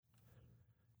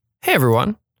Hey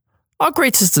everyone. Our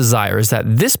greatest desire is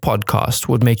that this podcast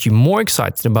would make you more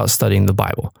excited about studying the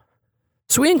Bible.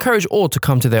 So we encourage all to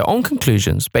come to their own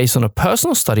conclusions based on a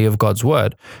personal study of God's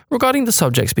Word regarding the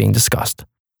subjects being discussed.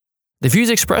 The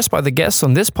views expressed by the guests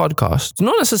on this podcast do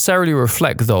not necessarily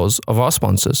reflect those of our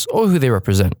sponsors or who they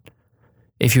represent.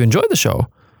 If you enjoy the show,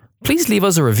 please leave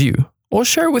us a review or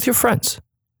share it with your friends.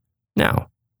 Now,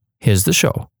 here's the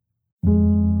show.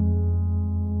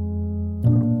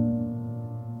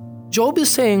 Job is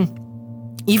saying,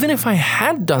 even if I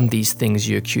had done these things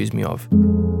you accuse me of,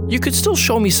 you could still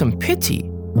show me some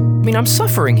pity. I'm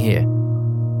suffering here.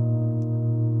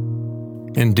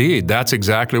 Indeed, that's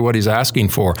exactly what he's asking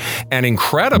for. And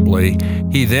incredibly,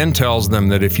 he then tells them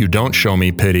that if you don't show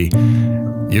me pity,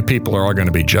 you people are all going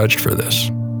to be judged for this.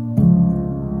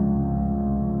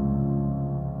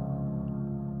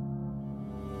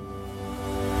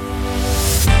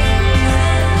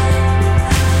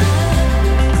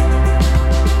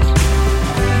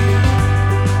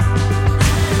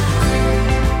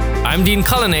 I'm Dean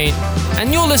Cullinane,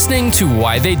 and you're listening to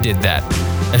Why They Did That,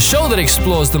 a show that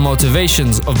explores the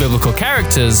motivations of biblical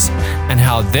characters and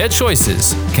how their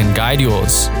choices can guide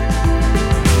yours.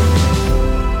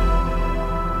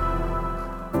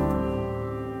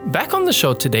 Back on the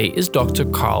show today is Dr.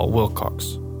 Carl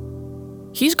Wilcox.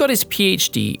 He's got his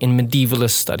PhD in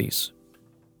medievalist studies,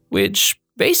 which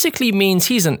basically means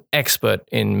he's an expert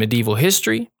in medieval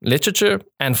history, literature,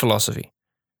 and philosophy.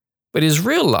 But his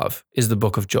real love is the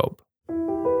book of Job.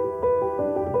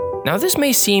 Now, this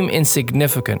may seem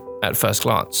insignificant at first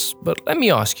glance, but let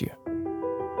me ask you,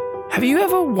 have you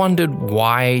ever wondered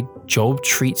why Job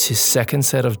treats his second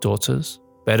set of daughters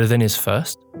better than his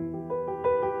first?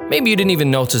 Maybe you didn't even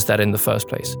notice that in the first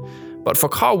place, but for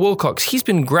Carl Wilcox, he's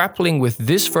been grappling with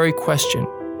this very question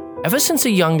ever since a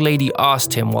young lady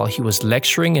asked him while he was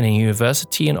lecturing in a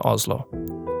university in Oslo.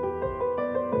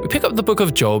 We pick up the book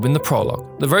of Job in the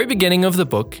prologue, the very beginning of the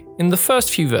book, in the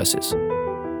first few verses.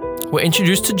 We're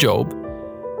introduced to Job,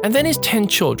 and then his 10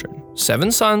 children, 7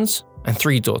 sons and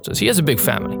 3 daughters. He has a big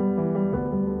family.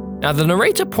 Now, the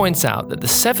narrator points out that the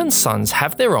 7 sons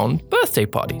have their own birthday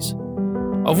parties,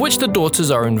 of which the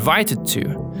daughters are invited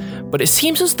to, but it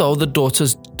seems as though the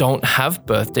daughters don't have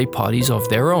birthday parties of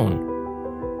their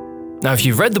own. Now, if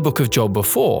you've read the book of Job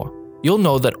before, you'll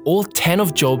know that all 10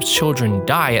 of Job's children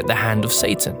die at the hand of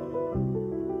Satan.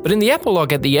 But in the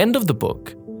epilogue at the end of the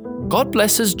book, God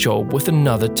blesses Job with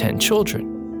another 10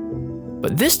 children.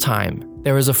 But this time,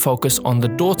 there is a focus on the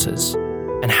daughters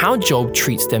and how Job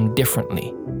treats them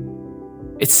differently.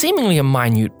 It's seemingly a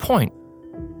minute point,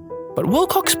 but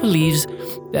Wilcox believes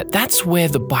that that's where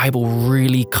the Bible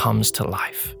really comes to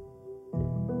life.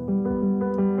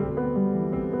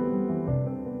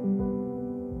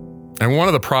 And one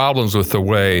of the problems with the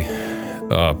way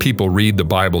people read the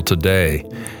Bible today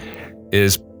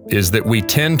is that we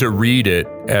tend to read it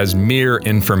as mere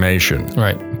information.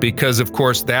 Right. Because, of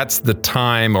course, that's the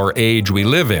time or age we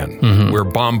live in. Mm-hmm. We're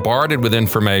bombarded with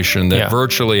information that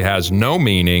virtually has no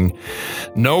meaning,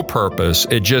 no purpose.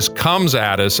 It just comes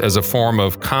at us as a form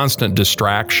of constant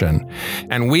distraction.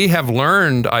 And we have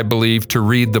learned, I believe, to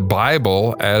read the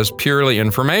Bible as purely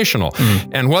informational.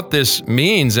 Mm-hmm. And what this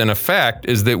means, in effect,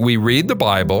 is that we read the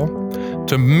Bible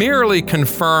to merely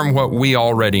confirm what we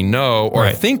already know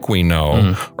or think we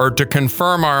know, or to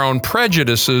confirm our own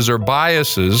prejudices or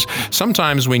biases.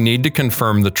 Sometimes we need to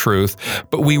confirm the truth,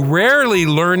 but we rarely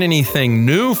learn anything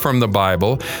new from the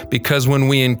Bible, because when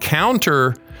we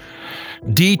encounter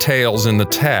details in the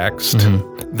text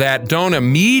that don't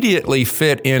immediately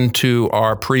fit into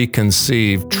our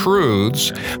preconceived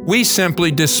truths, we simply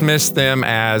dismiss them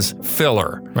as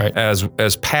filler,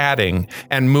 as padding,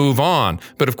 and move on.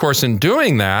 But of course, in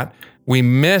doing that, we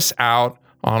miss out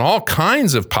on all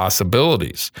kinds of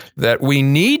possibilities that we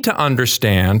need to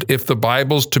understand if the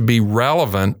Bible's to be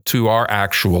relevant to our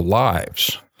actual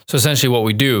lives. So essentially what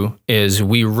we do is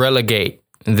we relegate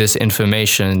this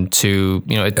information to,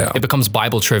 it becomes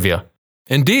Bible trivia.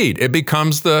 Indeed, it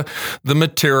becomes the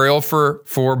material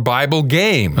for Bible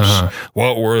games.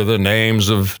 What were the names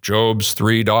of Job's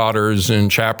 3 daughters in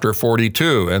chapter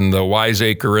 42? And the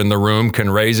wiseacre in the room can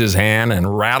raise his hand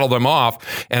and rattle them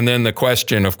off. And then the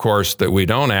question, of course, that we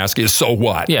don't ask is, so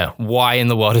what? Yeah, why in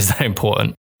the world is that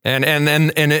important? And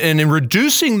in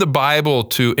reducing the Bible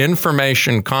to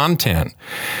information content,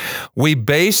 we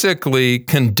basically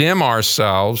condemn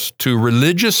ourselves to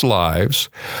religious lives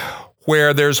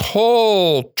where there's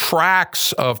whole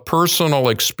tracts of personal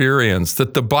experience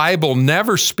that the Bible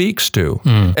never speaks to,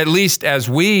 at least as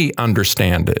we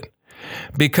understand it,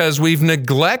 because we've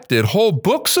neglected whole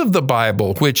books of the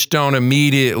Bible which don't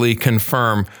immediately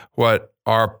confirm what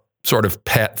our sort of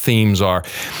pet themes are.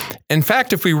 In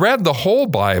fact, if we read the whole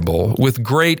Bible with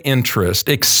great interest,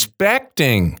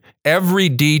 expecting every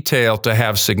detail to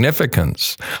have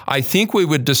significance, I think we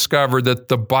would discover that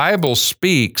the Bible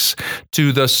speaks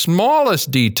to the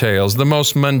smallest details, the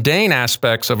most mundane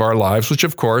aspects of our lives, which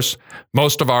of course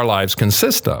most of our lives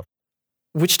consist of.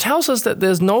 Which tells us that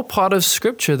there's no part of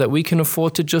Scripture that we can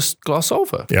afford to just gloss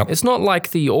over. Yep. It's not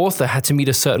like the author had to meet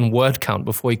a certain word count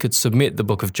before he could submit the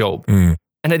book of Job.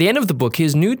 And at the end of the book,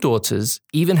 his new daughters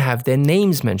even have their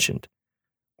names mentioned,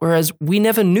 whereas we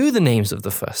never knew the names of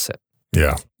the first set.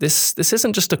 Yeah. This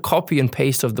isn't just a copy and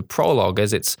paste of the prologue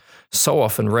as it's so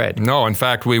often read. No, in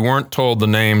fact, we weren't told the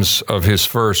names of his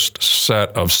first set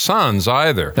of sons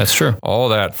either. That's true. All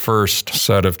that first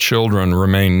set of children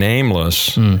remain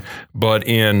nameless, but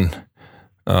in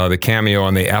the cameo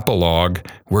and the epilogue,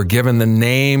 we're given the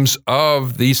names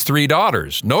of these 3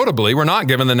 daughters. Notably, we're not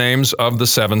given the names of the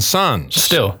 7 sons.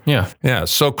 Still, yeah. Yeah,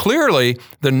 so clearly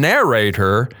the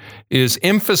narrator is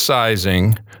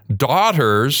emphasizing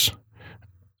daughters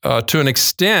to an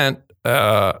extent.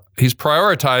 He's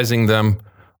prioritizing them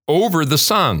over the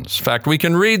sons. In fact, we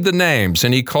can read the names,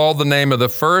 and he called the name of the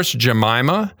first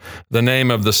Jemima, the name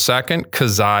of the second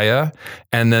Keziah,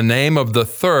 and the name of the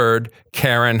third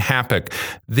Keren-Happuch.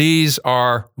 These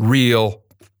are real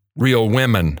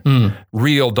women,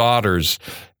 real daughters.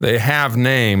 They have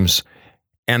names,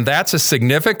 and that's a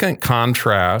significant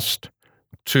contrast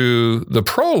to the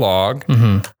prologue,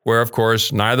 where, of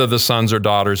course, neither the sons or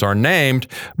daughters are named,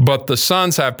 but the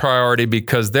sons have priority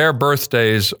because their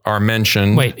birthdays are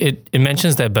mentioned. Wait, it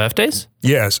mentions their birthdays?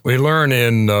 Yes. We learn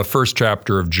in the first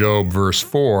chapter of Job, verse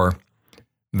 4,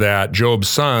 that Job's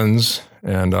sons,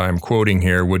 and I'm quoting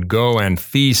here, would go and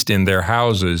feast in their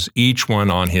houses, each one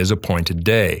on his appointed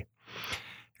day.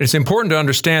 It's important to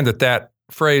understand that that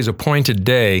phrase, appointed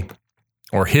day,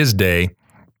 or his day,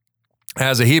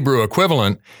 has a Hebrew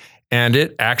equivalent, and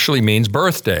it actually means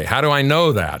birthday. How do I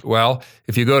know that? Well,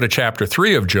 if you go to chapter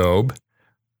 3 of Job,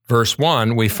 verse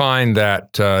 1, we find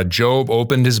that Job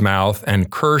opened his mouth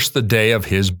and cursed the day of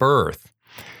his birth.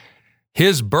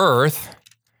 His birth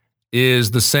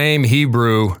is the same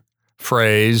Hebrew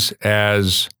phrase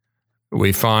as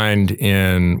we find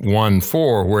in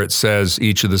 1:4, where it says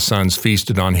each of the sons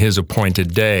feasted on his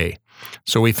appointed day.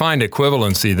 So we find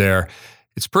equivalency there.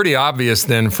 It's pretty obvious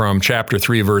then from chapter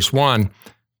 3, verse 1,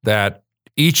 that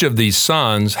each of these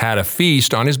sons had a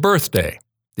feast on his birthday.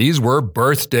 These were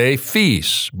birthday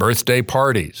feasts, birthday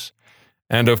parties.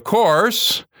 And of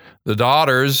course, the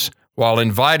daughters, while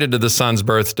invited to the sons'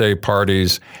 birthday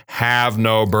parties, have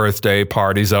no birthday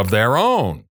parties of their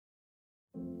own.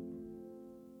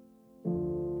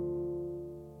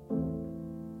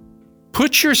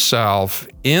 Put yourself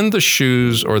in the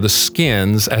shoes or the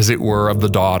skins, as it were, of the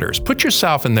daughters. Put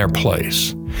yourself in their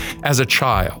place as a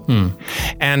child.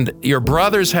 And your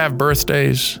brothers have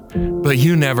birthdays, but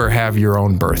you never have your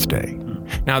own birthday.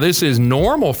 Now, this is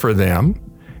normal for them.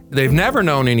 They've never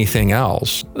known anything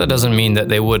else. That doesn't mean that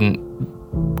they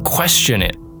wouldn't question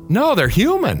it. No, they're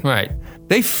human. Right.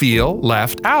 They feel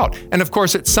left out. And of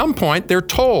course, at some point, they're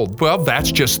told, well,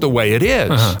 that's just the way it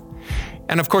is.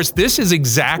 And of course, this is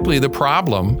exactly the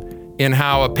problem in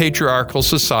how a patriarchal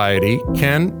society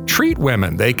can treat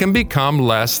women. They can become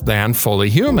less than fully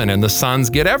human, and the sons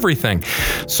get everything.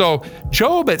 So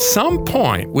Job, at some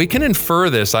point, we can infer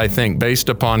this, I think, based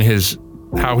upon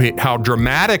how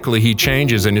dramatically he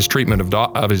changes in his treatment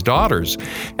of his daughters.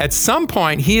 At some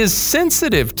point, he is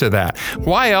sensitive to that.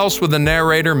 Why else would the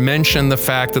narrator mention the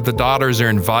fact that the daughters are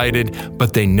invited,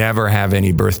 but they never have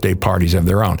any birthday parties of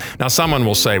their own? Now, someone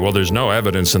will say, well, there's no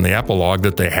evidence in the epilogue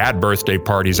that they had birthday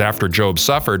parties after Job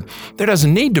suffered. There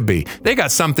doesn't need to be. They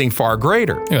got something far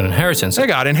greater. They got inheritance. They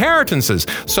got inheritances.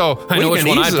 So I know which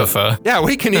one I prefer. Yeah,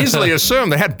 we can easily assume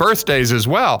they had birthdays as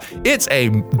well. It's a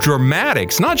dramatic,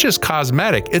 it's not just cosmetic,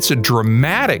 it's a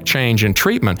dramatic change in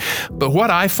treatment. But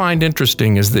what I find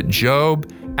interesting is that Job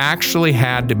actually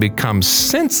had to become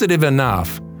sensitive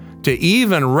enough to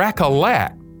even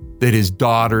recollect that his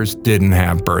daughters didn't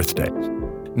have birthdays.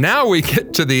 Now we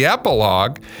get to the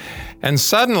epilogue, and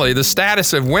suddenly the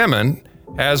status of women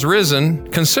has risen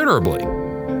considerably.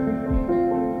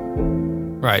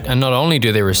 Right, and not only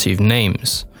do they receive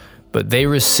names, but they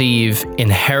receive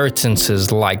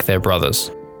inheritances like their brothers.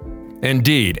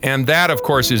 Indeed. And that, of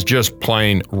course, is just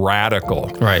plain radical.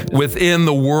 Right. Within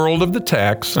the world of the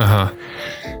text,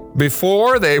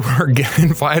 before they were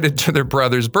invited to their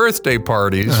brothers' birthday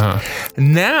parties,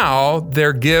 now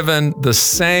they're given the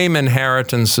same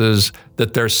inheritances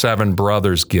that their 7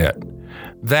 brothers get.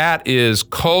 That is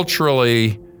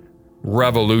culturally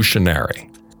revolutionary.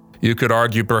 You could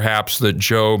argue perhaps that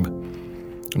Job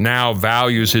now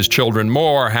values his children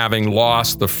more, having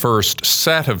lost the first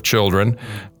set of children.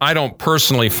 I don't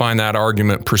personally find that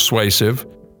argument persuasive.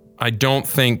 I don't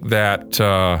think that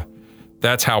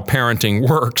that's how parenting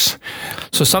works.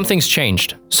 So something's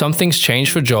changed. Something's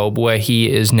changed for Job, where he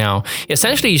is now,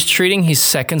 essentially he's treating his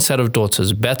second set of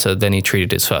daughters better than he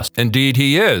treated his first. Indeed,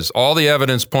 he is. All the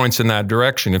evidence points in that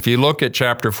direction. If you look at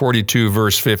chapter 42,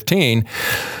 verse 15,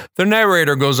 the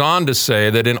narrator goes on to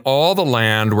say that in all the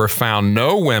land were found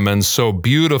no women so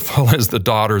beautiful as the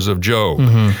daughters of Job.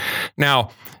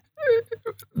 Now,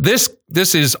 this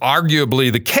is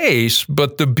arguably the case,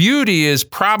 but the beauty is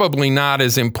probably not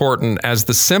as important as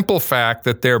the simple fact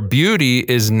that their beauty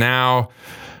is now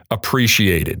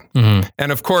appreciated.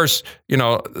 And of course,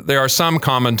 there are some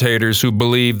commentators who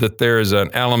believe that there is an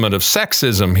element of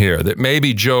sexism here, that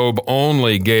maybe Job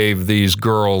only gave these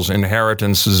girls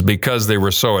inheritances because they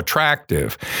were so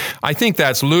attractive. I think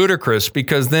that's ludicrous,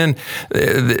 because then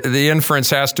the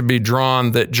inference has to be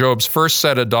drawn that Job's first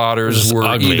set of daughters were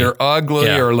either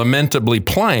ugly or lamentably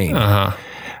plain.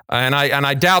 And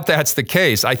I doubt that's the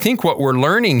case. I think what we're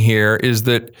learning here is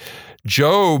that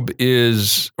Job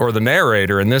is, or the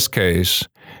narrator in this case,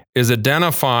 is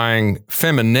identifying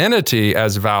femininity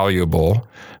as valuable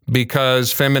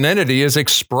because femininity is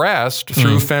expressed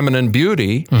through feminine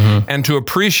beauty, and to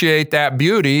appreciate that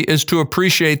beauty is to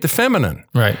appreciate the feminine.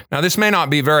 Right. Now, this may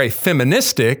not be very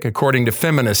feministic according to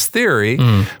feminist theory,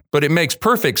 but it makes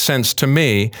perfect sense to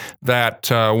me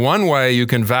that one way you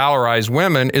can valorize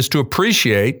women is to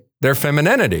appreciate their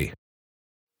femininity.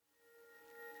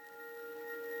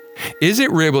 Is it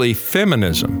really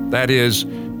feminism? That is,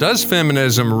 does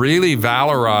feminism really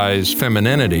valorize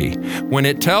femininity when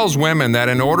it tells women that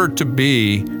in order to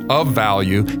be of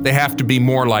value, they have to be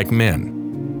more like men?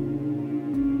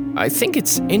 I think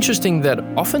it's interesting that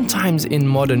oftentimes in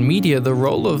modern media, the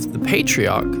role of the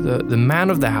patriarch, the man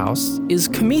of the house, is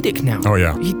comedic now. Oh,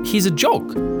 yeah. He's a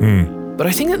joke. But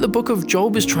I think that the book of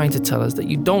Job is trying to tell us that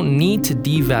you don't need to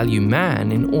devalue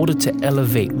man in order to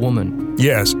elevate woman.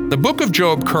 Yes, the book of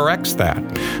Job corrects that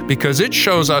because it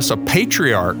shows us a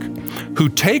patriarch who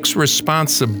takes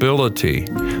responsibility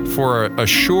for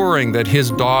assuring that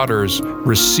his daughters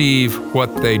receive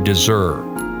what they deserve.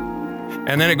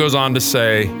 And then it goes on to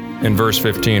say in verse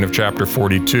 15 of chapter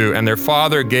 42, and their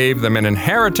father gave them an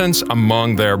inheritance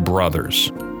among their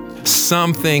brothers.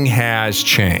 Something has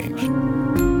changed.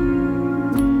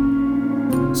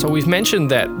 So we've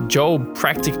mentioned that Job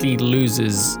practically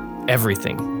loses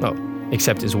everything, well,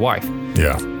 except his wife.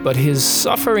 Yeah. But his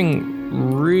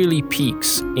suffering really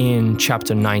peaks in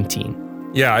chapter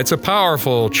 19. Yeah, it's a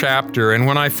powerful chapter. And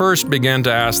when I first began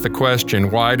to ask the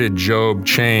question, why did Job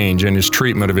change in his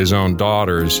treatment of his own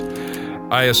daughters,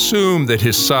 I assumed that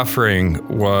his suffering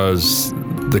was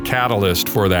the catalyst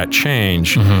for that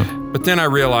change. But then I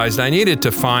realized I needed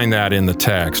to find that in the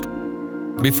text.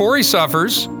 Before he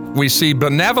suffers, we see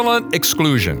benevolent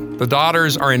exclusion. The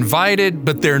daughters are invited,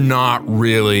 but they're not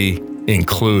really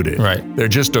included. Right. They're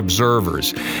just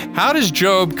observers. How does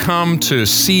Job come to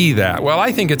see that? Well,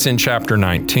 I think it's in chapter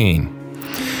 19.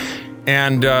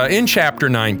 And in chapter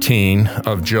 19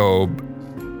 of Job,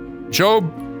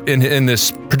 in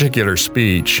this particular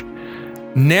speech,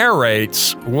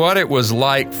 narrates what it was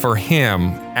like for him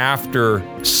after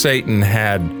Satan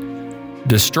had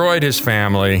destroyed his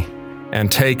family and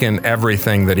taken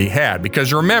everything that he had.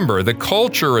 Because remember, the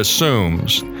culture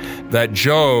assumes that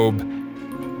Job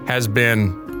has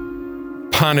been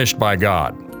punished by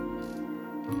God.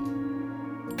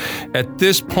 At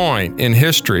this point in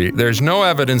history, there's no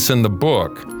evidence in the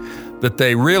book that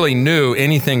they really knew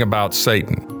anything about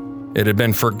Satan. It had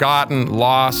been forgotten,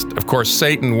 lost. Of course,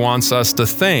 Satan wants us to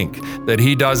think that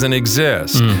he doesn't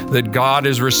exist, that God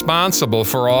is responsible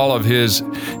for all of his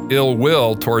ill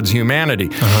will towards humanity.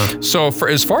 So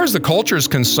as far as the culture is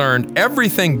concerned,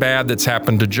 everything bad that's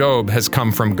happened to Job has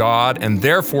come from God, and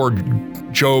therefore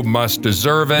Job must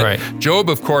deserve it. Right. Job,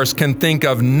 of course, can think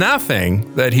of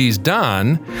nothing that he's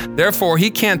done. Therefore,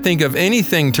 he can't think of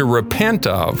anything to repent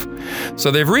of. So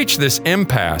they've reached this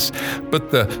impasse.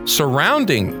 But the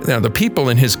surrounding, the people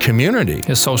in his community,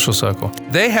 his social circle,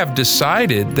 they have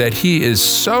decided that he is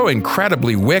so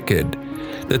incredibly wicked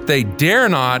that they dare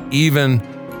not even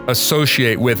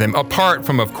associate with him, apart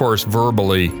from, of course,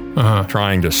 verbally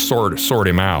trying to sort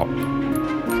him out.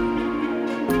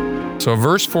 So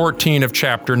verse 14 of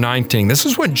chapter 19, this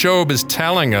is what Job is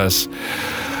telling us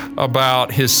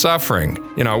about his suffering.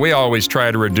 You know, we always try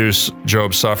to reduce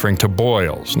Job's suffering to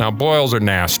boils. Now, boils are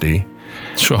nasty.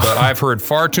 Sure. But I've heard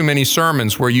far too many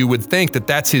sermons where you would think that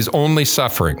that's his only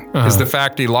suffering, is the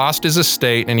fact he lost his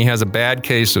estate and he has a bad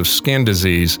case of skin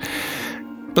disease.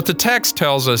 But the text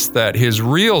tells us that his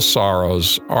real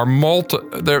sorrows are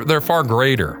they're far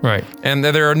greater. Right. And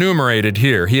they're enumerated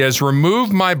here. He has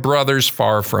removed my brothers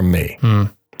far from me.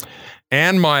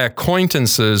 And my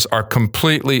acquaintances are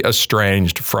completely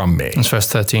estranged from me. That's verse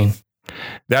 13.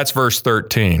 That's verse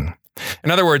 13.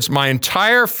 In other words, my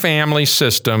entire family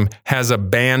system has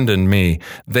abandoned me.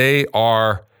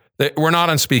 We're not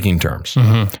on speaking terms.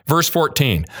 Verse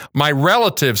 14, my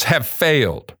relatives have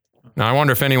failed. Now, I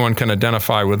wonder if anyone can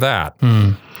identify with that.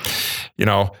 You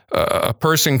know, a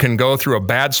person can go through a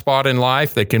bad spot in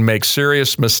life. They can make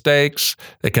serious mistakes.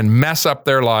 They can mess up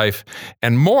their life.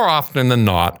 And more often than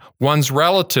not, one's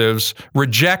relatives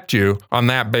reject you on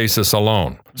that basis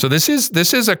alone. So this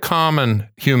is a common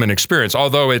human experience,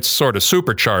 although it's sort of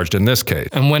supercharged in this case.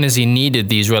 And when has he needed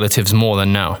these relatives more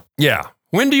than now? Yeah.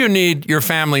 When do you need your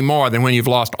family more than when you've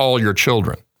lost all your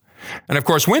children? And of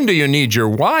course, when do you need your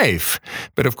wife?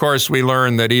 But of course, we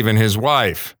learn that even his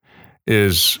wife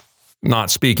is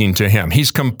not speaking to him.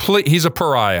 He's a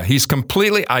pariah. He's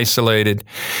completely isolated.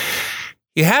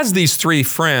 He has these three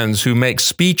friends who make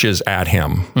speeches at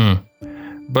him,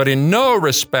 but in no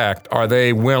respect are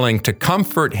they willing to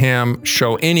comfort him,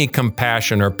 show any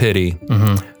compassion or pity,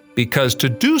 because to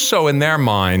do so in their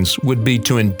minds would be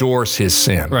to endorse his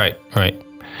sin. Right.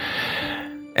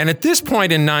 And at this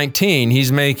point in 19,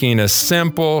 he's making a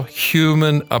simple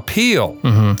human appeal.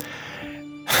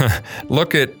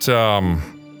 Look at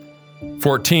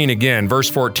 14 again, verse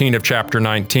 14 of chapter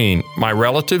 19. My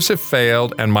relatives have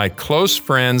failed and my close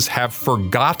friends have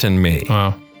forgotten me.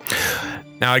 Wow.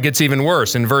 Now it gets even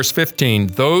worse. In verse 15,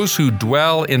 those who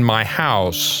dwell in my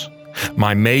house,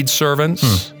 my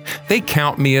maidservants, they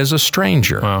count me as a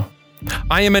stranger. Wow.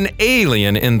 I am an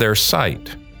alien in their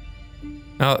sight.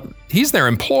 Now, he's their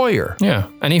employer. Yeah.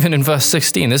 And even in verse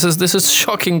 16, this is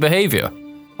shocking behavior.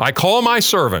 I call my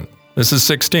servant. This is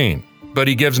 16. But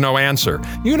he gives no answer.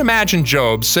 You can imagine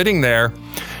Job sitting there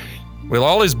with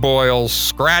all his boils,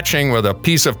 scratching with a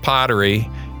piece of pottery,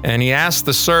 and he asks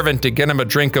the servant to get him a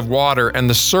drink of water, and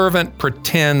the servant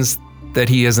pretends that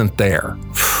he isn't there.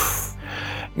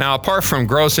 Now, apart from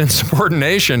gross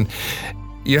insubordination,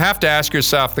 you have to ask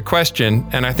yourself the question,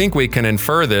 and I think we can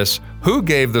infer this, who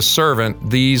gave the servant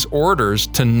these orders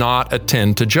to not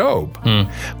attend to Job?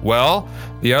 Well,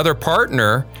 the other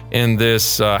partner in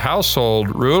this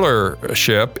household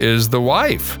rulership is the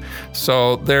wife.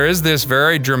 So there is this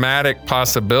very dramatic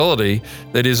possibility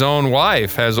that his own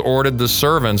wife has ordered the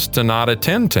servants to not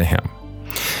attend to him.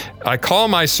 I call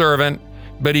my servant,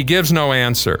 but he gives no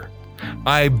answer.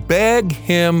 I beg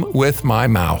him with my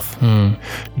mouth.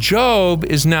 Job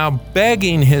is now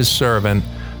begging his servant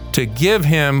to give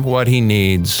him what he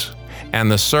needs, and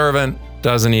the servant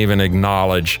doesn't even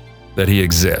acknowledge that he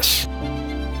exists.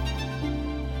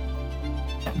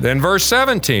 Then verse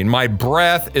 17, my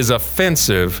breath is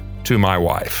offensive to my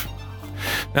wife.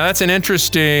 Now that's an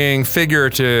interesting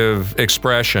figurative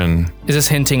expression. Is this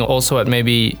hinting also at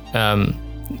maybe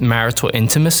marital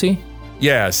intimacy?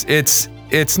 Yes,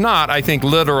 it's not, I think,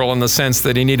 literal in the sense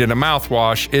that he needed a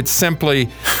mouthwash. It's simply,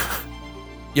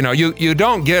 you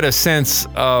don't get a sense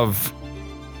of,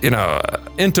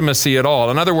 intimacy at all.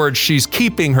 In other words, she's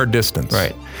keeping her distance.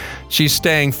 Right. She's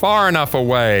staying far enough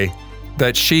away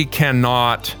that she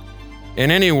cannot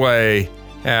in any way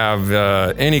have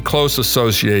any close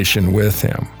association with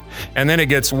him. And then it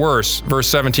gets worse. Verse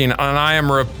 17, and I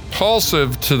am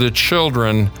repulsive to the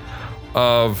children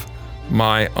of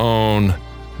my own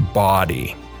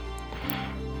body.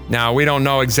 Now, we don't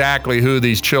know exactly who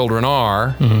these children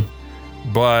are,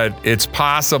 but it's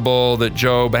possible that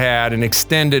Job had an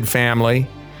extended family.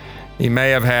 He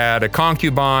may have had a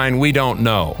concubine. We don't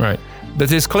know. Right. But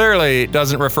this clearly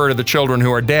doesn't refer to the children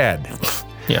who are dead.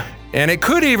 Yeah. And it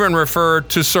could even refer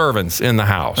to servants in the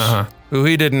house who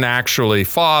he didn't actually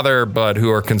father, but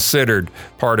who are considered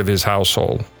part of his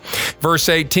household. Verse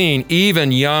 18,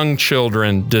 even young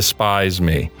children despise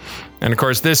me. And of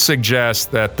course, this suggests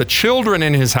that the children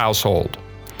in his household,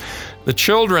 the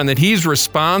children that he's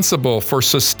responsible for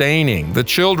sustaining, the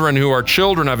children who are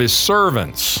children of his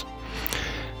servants,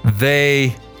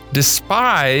 they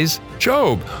despise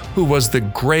Job, who was the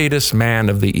greatest man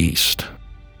of the East.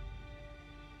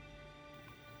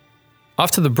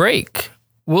 After the break,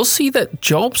 we'll see that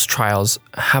Job's trials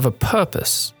have a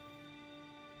purpose.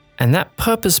 And that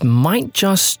purpose might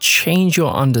just change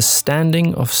your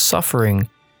understanding of suffering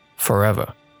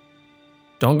forever.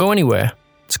 Don't go anywhere.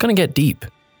 It's going to get deep.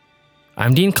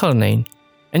 I'm Dean Cullinane,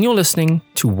 and you're listening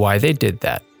to Why They Did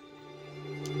That.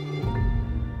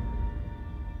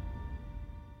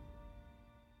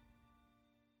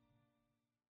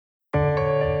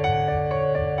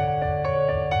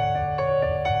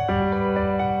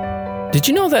 Did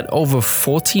you know that over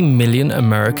 40 million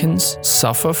Americans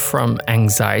suffer from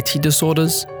anxiety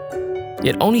disorders?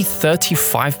 Yet only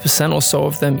 35% or so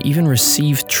of them even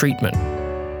receive treatment.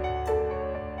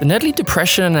 The Nedley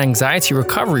Depression and Anxiety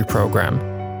Recovery Program,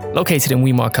 located in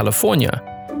Weimar, California,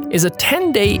 is a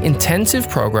 10-day intensive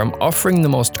program offering the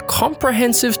most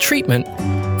comprehensive treatment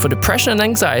for depression and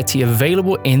anxiety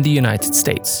available in the United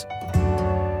States.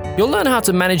 You'll learn how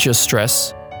to manage your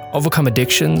stress, overcome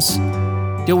addictions,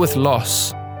 deal with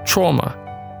loss, trauma,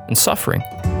 and suffering,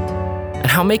 and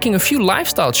how making a few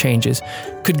lifestyle changes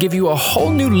could give you a whole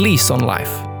new lease on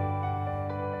life.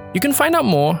 You can find out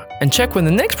more and check when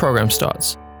the next program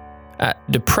starts at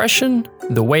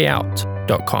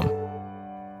depressionthewayout.com.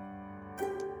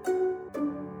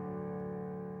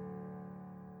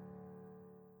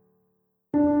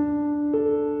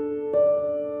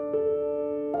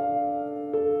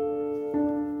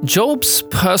 Job's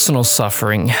personal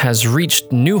suffering has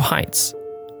reached new heights.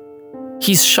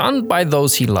 He's shunned by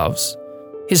those he loves.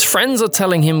 His friends are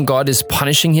telling him God is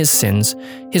punishing his sins.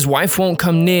 His wife won't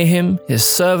come near him. His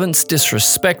servants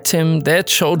disrespect him. Their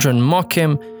children mock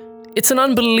him. It's an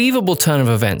unbelievable turn of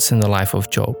events in the life of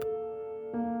Job.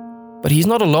 But he's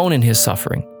not alone in his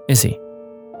suffering, is he?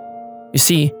 You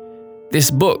see, this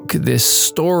book, this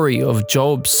story of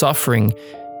Job's suffering,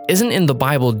 isn't in the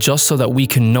Bible just so that we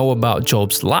can know about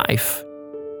Job's life.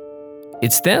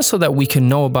 It's there so that we can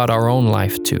know about our own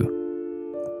life too.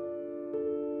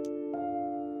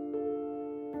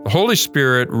 The Holy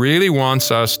Spirit really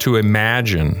wants us to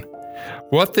imagine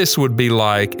what this would be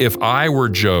like if I were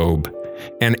Job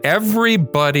and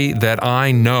everybody that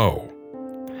I know.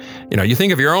 You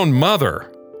think of your own mother,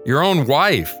 your own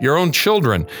wife, your own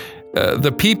children,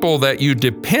 the people that you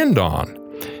depend on.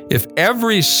 If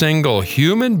every single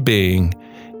human being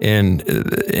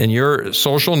in your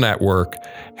social network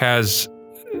has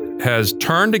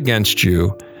turned against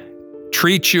you,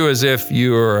 treats you as if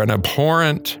you're an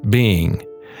abhorrent being,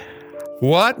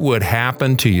 what would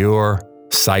happen to your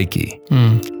psyche?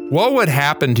 What would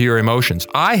happen to your emotions?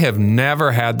 I have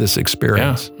never had this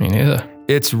experience. Yeah, me neither.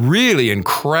 It's really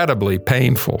incredibly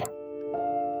painful.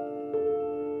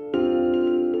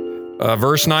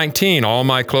 Verse 19, all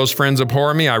my close friends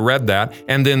abhor me. I read that.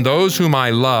 And then those whom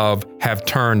I love have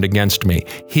turned against me.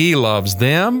 He loves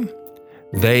them.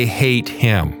 They hate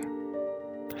him.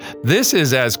 This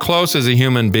is as close as a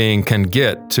human being can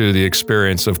get to the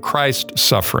experience of Christ's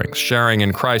sufferings, sharing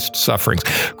in Christ's sufferings.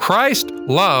 Christ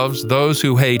loves those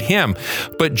who hate him,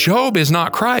 but Job is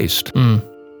not Christ.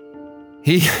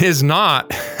 He is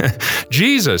not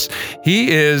Jesus.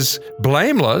 He is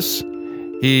blameless.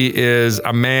 He is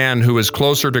a man who is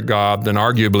closer to God than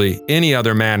arguably any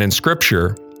other man in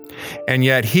Scripture, and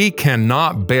yet he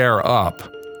cannot bear up,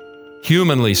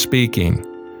 humanly speaking,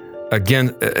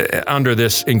 again under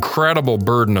this incredible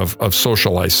burden of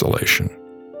social isolation.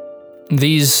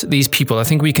 These people, I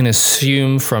think we can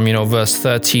assume from verse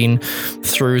 13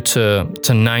 through to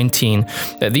 19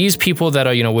 that these people that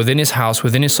are within his house,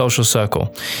 within his social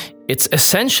circle, it's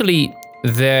essentially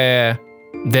their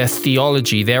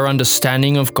theology, their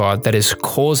understanding of God that is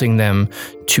causing them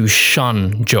to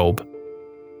shun Job.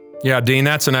 Yeah, Dean,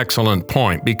 that's an excellent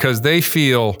point because they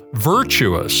feel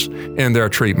virtuous in their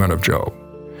treatment of Job.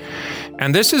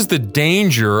 And this is the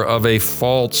danger of a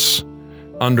false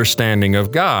understanding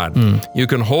of God. You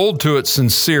can hold to it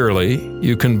sincerely,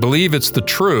 you can believe it's the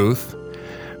truth,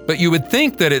 but you would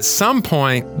think that at some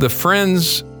point the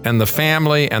friends and the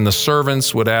family and the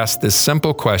servants would ask this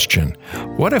simple question: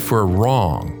 what if we're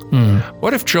wrong?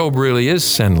 What if Job really is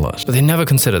sinless? But they never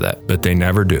consider that. But they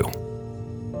never do.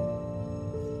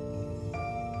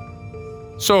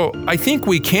 So I think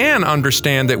we can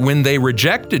understand that when they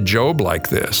rejected Job like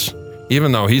this,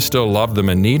 even though he still loved them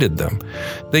and needed them,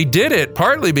 they did it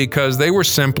partly because they were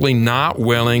simply not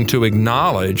willing to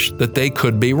acknowledge that they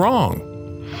could be wrong.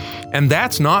 And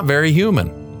that's not very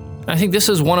human. I think this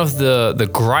is one of the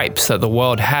gripes that the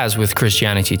world has with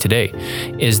Christianity today,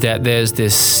 is that there's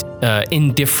this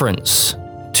indifference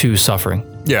to suffering.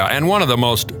 Yeah, and one of the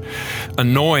most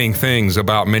annoying things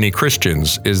about many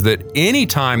Christians is that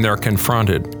anytime they're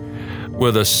confronted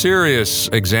with a serious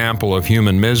example of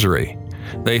human misery,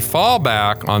 they fall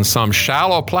back on some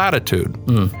shallow platitude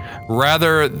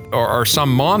or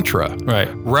some mantra,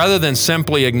 rather than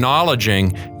simply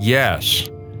acknowledging, yes,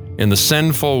 in the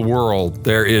sinful world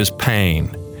there is pain,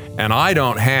 and I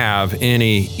don't have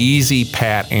any easy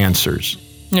pat answers.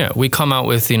 Yeah, we come out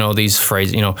with, these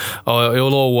phrases, oh,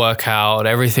 it'll all work out,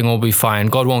 everything will be fine,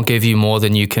 God won't give you more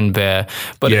than you can bear.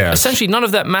 But essentially, none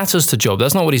of that matters to Job.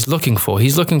 That's not what he's looking for.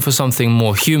 He's looking for something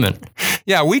more human.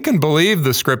 Yeah, we can believe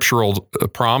the scriptural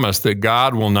promise that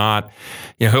God will not,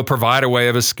 he'll provide a way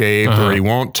of escape, or he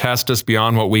won't test us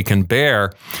beyond what we can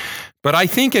bear. But I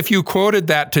think if you quoted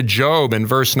that to Job in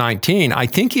verse 19, I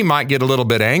think he might get a little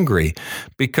bit angry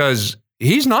because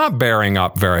he's not bearing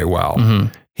up very well.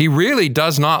 He really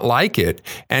does not like it,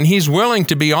 and he's willing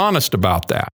to be honest about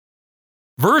that.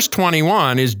 Verse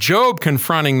 21 is Job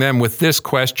confronting them with this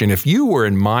question: if you were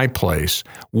in my place,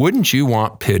 wouldn't you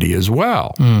want pity as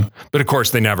well? But of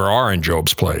course, they never are in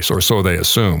Job's place, or so they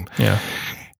assume. Yeah.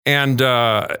 And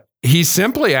he's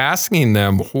simply asking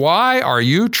them, why are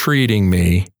you treating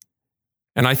me?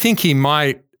 And I think he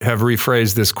might have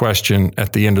rephrased this question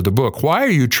at the end of the book. Why are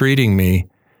you treating me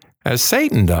as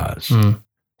Satan does?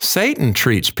 Satan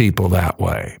treats people that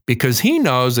way because he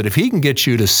knows that if he can get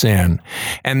you to sin,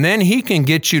 and then he can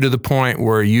get you to the point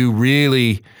where you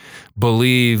really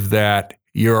believe that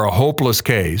you're a hopeless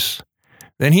case,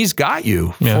 then he's got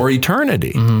you for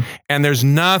eternity. And there's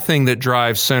nothing that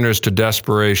drives sinners to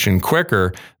desperation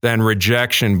quicker than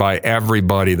rejection by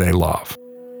everybody they love.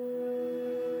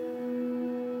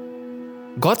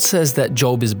 God says that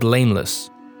Job is blameless.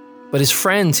 But his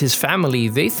friends, his family,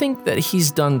 they think that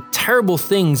he's done terrible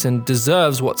things and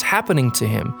deserves what's happening to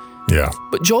him. Yeah.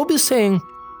 But Job is saying,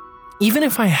 even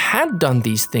if I had done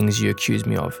these things you accuse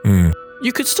me of,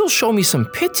 you could still show me some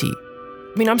pity.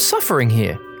 I mean, I'm suffering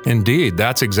here. Indeed,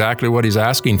 that's exactly what he's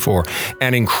asking for.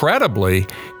 And incredibly,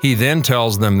 he then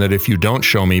tells them that if you don't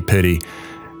show me pity,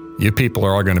 you people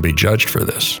are all going to be judged for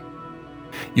this.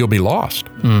 You'll be lost.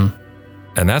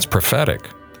 And that's prophetic,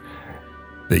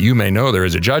 that you may know there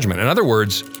is a judgment. In other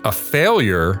words, a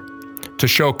failure to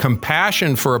show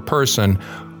compassion for a person,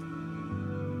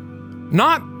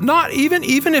 not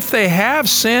even if they have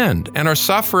sinned and are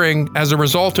suffering as a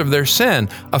result of their sin,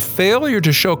 a failure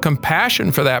to show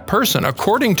compassion for that person,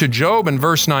 according to Job in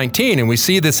verse 19, and we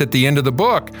see this at the end of the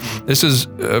book. This is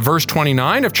verse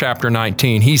 29 of chapter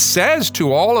 19. He says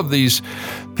to all of these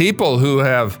people who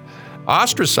have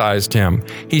ostracized him,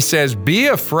 he says, be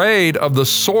afraid of the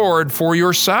sword for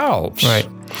yourselves. Right.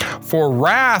 For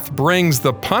wrath brings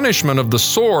the punishment of the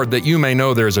sword, that you may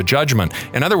know there is a judgment.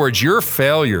 In other words, your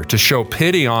failure to show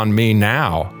pity on me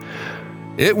now,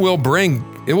 it will bring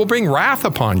wrath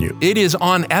upon you. It is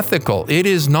unethical. It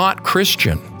is not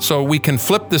Christian. So we can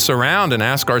flip this around and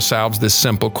ask ourselves this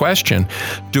simple question: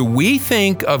 do we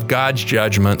think of God's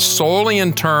judgment solely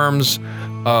in terms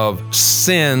of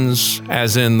sins,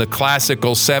 as in the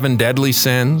classical 7 deadly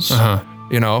sins,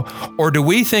 or do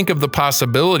we think of the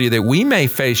possibility that we may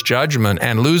face judgment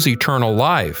and lose eternal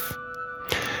life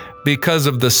because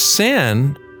of the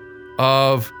sin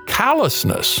of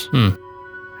callousness?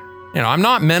 I'm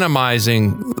not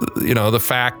minimizing, the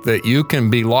fact that you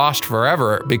can be lost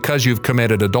forever because you've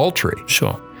committed adultery.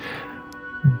 Sure.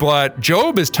 But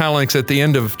Job is telling us at the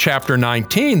end of chapter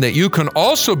 19 that you can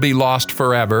also be lost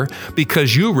forever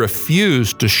because you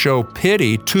refuse to show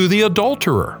pity to the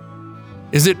adulterer.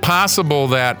 Is it possible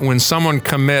that when someone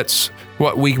commits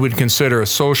what we would consider a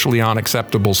socially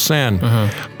unacceptable sin,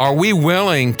 are we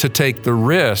willing to take the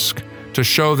risk to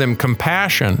show them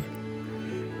compassion?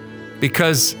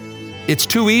 Because it's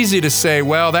too easy to say,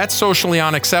 well, that's socially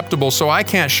unacceptable, so I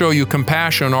can't show you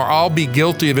compassion, or I'll be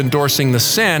guilty of endorsing the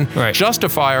sin,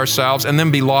 justify ourselves, and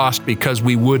then be lost because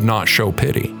we would not show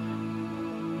pity.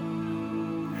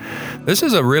 This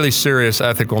is a really serious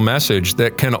ethical message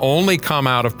that can only come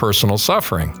out of personal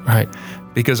suffering. Right.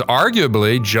 Because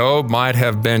arguably, Job might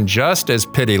have been just as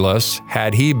pitiless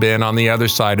had he been on the other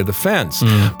side of the fence.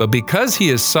 But because he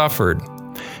has suffered,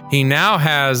 he now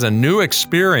has a new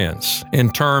experience in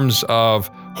terms of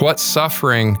what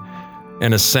suffering,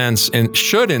 in a sense,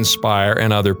 should inspire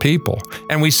in other people.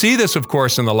 And we see this, of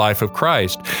course, in the life of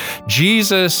Christ.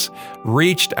 Jesus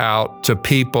reached out to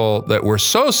people that were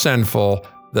so sinful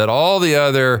that all the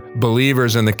other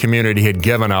believers in the community had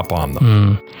given up on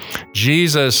them.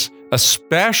 Jesus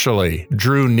especially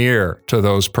drew near to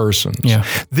those persons. Yeah.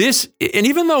 And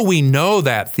even though we know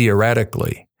that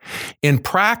theoretically, in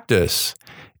practice,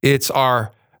 it's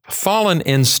our fallen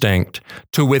instinct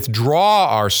to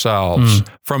withdraw ourselves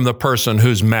from the person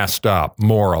who's messed up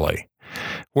morally,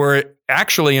 where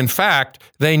actually, in fact,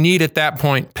 they need at that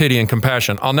point pity and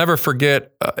compassion. I'll never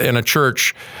forget in a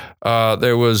church,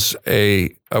 there was a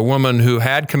woman who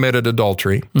had committed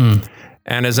adultery,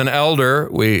 And as an elder,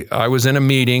 I was in a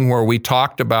meeting where we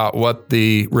talked about what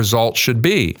the results should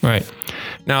be. Right.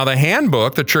 Now,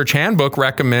 the church handbook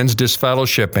recommends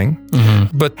disfellowshipping,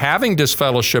 but having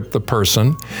disfellowshipped the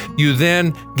person, you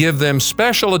then give them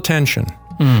special attention.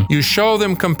 You show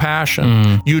them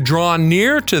compassion. You draw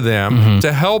near to them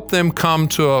to help them come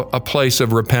to a place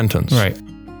of repentance. Right.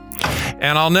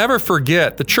 And I'll never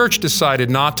forget, the church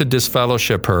decided not to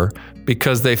disfellowship her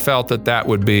because they felt that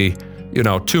would be,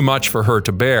 too much for her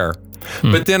to bear.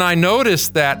 But then I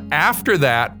noticed that after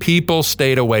that, people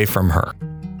stayed away from her.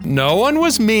 No one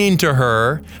was mean to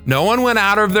her. No one went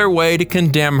out of their way to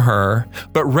condemn her.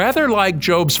 But rather like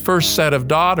Job's first set of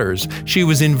daughters, she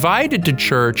was invited to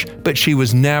church, but she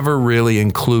was never really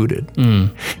included.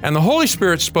 And the Holy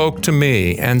Spirit spoke to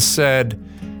me and said,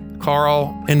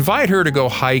 Carl, invite her to go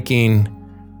hiking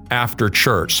after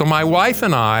church. So my wife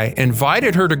and I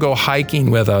invited her to go hiking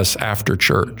with us after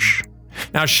church.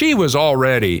 Now, she was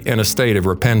already in a state of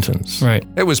repentance. Right.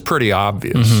 It was pretty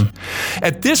obvious.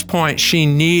 At this point, she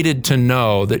needed to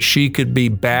know that she could be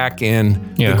back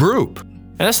in the group.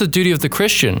 And that's the duty of the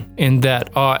Christian, in that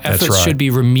our efforts should be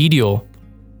remedial.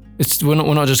 We're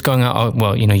not just going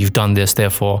out, you've done this,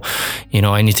 therefore,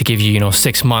 I need to give you,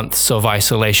 6 months of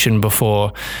isolation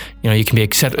before, you can be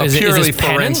accepted.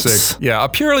 A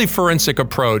purely forensic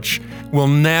approach will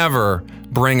never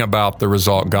bring about the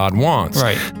result God wants.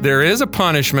 Right. There is a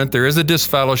punishment, there is a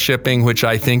disfellowshipping, which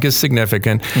I think is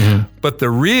significant, but the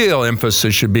real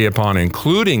emphasis should be upon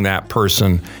including that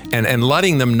person and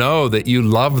letting them know that you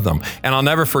love them. And I'll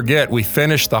never forget, we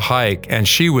finished the hike and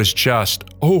she was just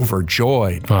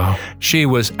overjoyed. Wow. She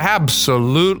was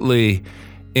absolutely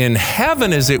in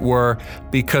heaven, as it were,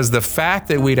 because the fact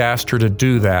that we'd asked her to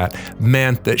do that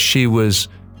meant that she was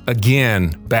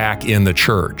again back in the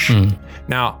church.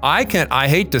 Now, I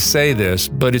hate to say this,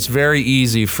 but it's very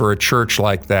easy for a church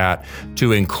like that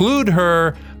to include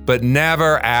her, but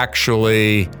never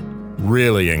actually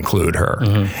really include her.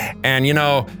 And,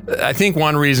 I think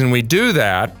one reason we do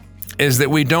that is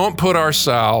that we don't put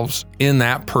ourselves in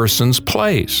that person's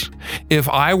place. If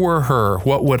I were her,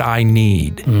 what would I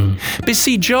need? But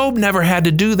see, Job never had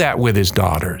to do that with his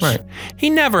daughters. Right. He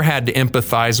never had to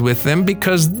empathize with them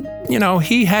because,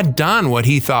 he had done what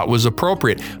he thought was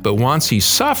appropriate. But once he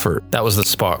suffered, that was the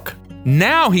spark.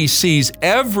 Now he sees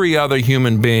every other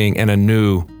human being in a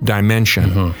new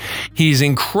dimension. He's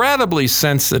incredibly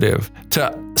sensitive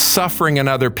to suffering in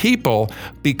other people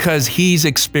because he's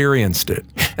experienced it.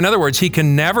 In other words, he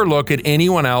can never look at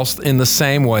anyone else in the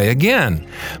same way again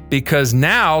because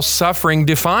now suffering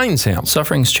defines him.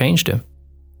 Suffering's changed him.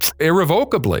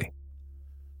 Irrevocably.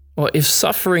 Well, if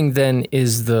suffering then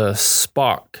is the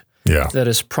spark that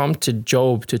has prompted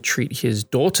Job to treat his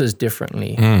daughters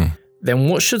differently, then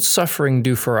what should suffering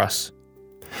do for us?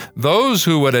 Those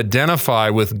who would identify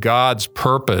with God's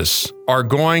purpose are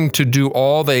going to do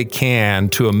all they can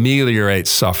to ameliorate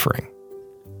suffering.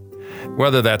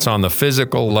 Whether that's on the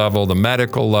physical level, the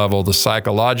medical level, the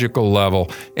psychological level,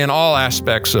 in all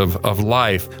aspects of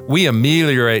life, we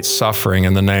ameliorate suffering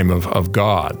in the name of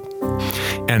God.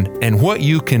 And what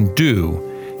you can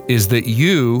do is that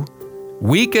you,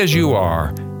 weak as you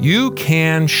are, you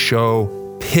can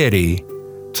show pity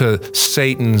to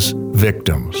Satan's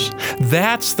victims.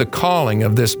 That's the calling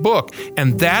of this book,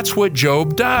 and that's what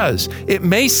Job does. It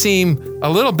may seem a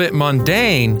little bit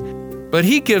mundane, but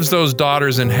he gives those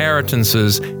daughters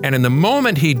inheritances, and in the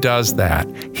moment he does that,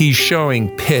 he's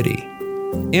showing pity.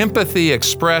 Empathy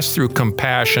expressed through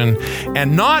compassion,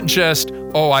 and not just,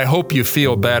 I hope you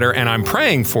feel better and I'm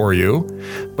praying for you,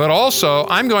 but also,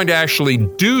 I'm going to actually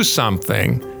do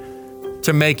something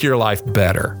to make your life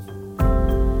better.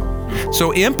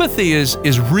 So empathy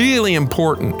is really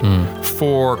important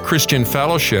for Christian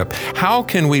fellowship. How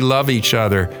can we love each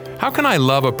other? How can I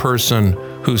love a person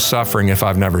who's suffering if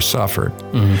I've never suffered?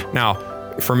 Now,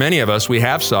 for many of us, we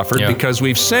have suffered because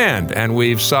we've sinned and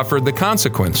we've suffered the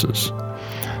consequences.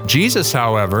 Jesus,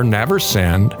 however, never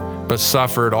sinned, but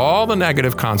suffered all the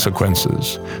negative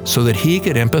consequences so that he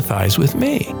could empathize with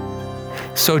me.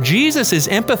 So Jesus is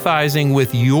empathizing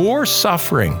with your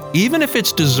suffering, even if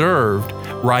it's deserved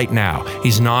right now.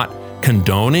 He's not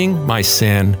condoning my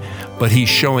sin, but he's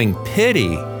showing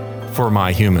pity for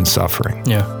my human suffering.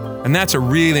 And that's a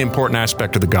really important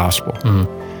aspect of the gospel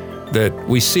that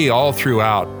we see all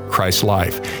throughout Christ's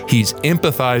life. He's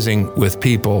empathizing with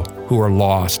people who are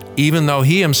lost, even though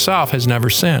he himself has never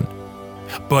sinned,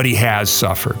 but he has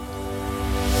suffered.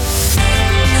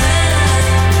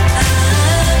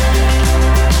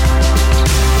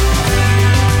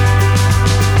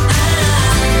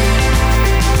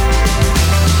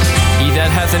 He that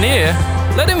hath an ear,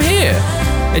 let him hear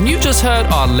and you just heard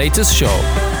our latest show.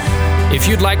 If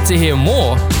you'd like to hear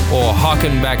more or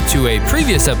harken back to a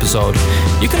previous episode,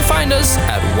 you can find us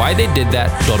at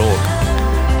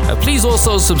whytheydidthat.org. Please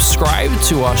also subscribe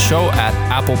to our show at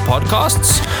Apple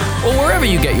Podcasts or wherever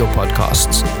you get your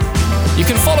podcasts. You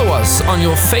can follow us on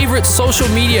your favorite social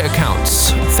media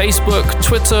accounts, Facebook,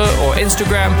 Twitter, or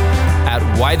Instagram at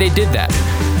Why They Did That.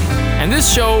 And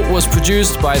this show was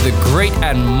produced by the great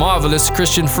and marvelous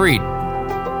Christian Freed.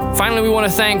 Finally, we want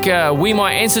to thank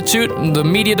Weimar Institute, the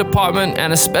media department,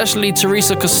 and especially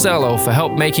Teresa Costello for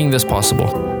help making this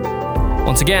possible.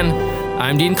 Once again,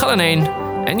 I'm Dean Cullinane,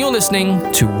 and you're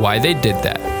listening to Why They Did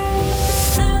That.